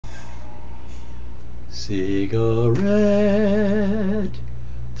Cigarette,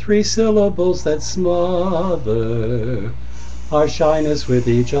 3 syllables that smother our shyness with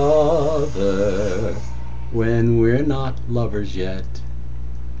each other when we're not lovers yet.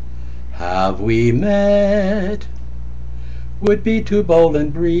 Have we met? Would be too bold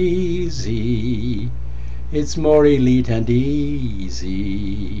and breezy. It's more elite and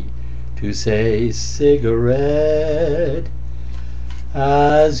easy to say cigarette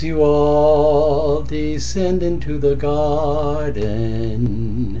as you all descend into the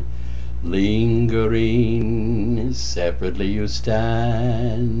garden. Lingering, separately you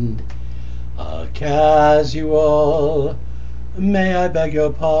stand, a casual, may I beg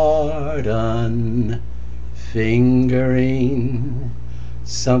your pardon, fingering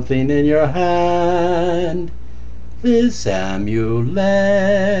something in your hand. This amulet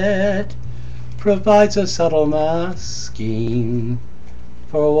provides a subtle masking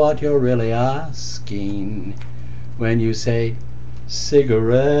for what you're really asking when you say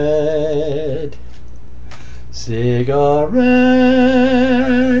cigarette. Cigarette,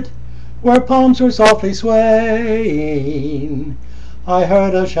 where palms were softly swaying, I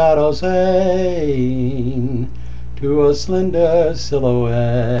heard a shadow saying to a slender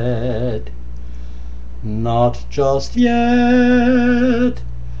silhouette, not just yet.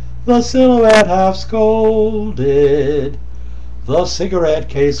 The silhouette half scolded, the cigarette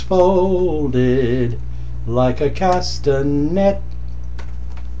case folded like a castanet.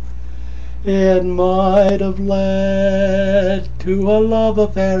 It might have led to a love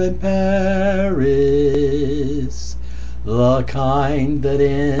affair in Paris, the kind that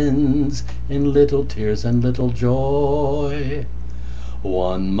ends in little tears and little joy.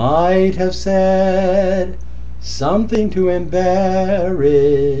 One might have said something to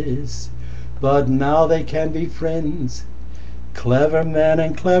embarrass, but now they can be friends, clever man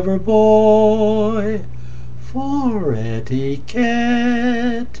and clever boy, for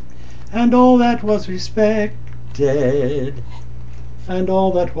etiquette and all that was respected, and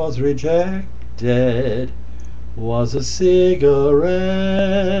all that was rejected was a cigarette.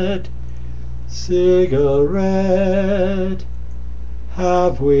 Cigarette,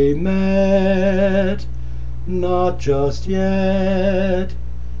 have we met? Not just yet.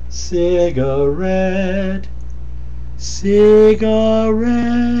 Cigarette, cigarette.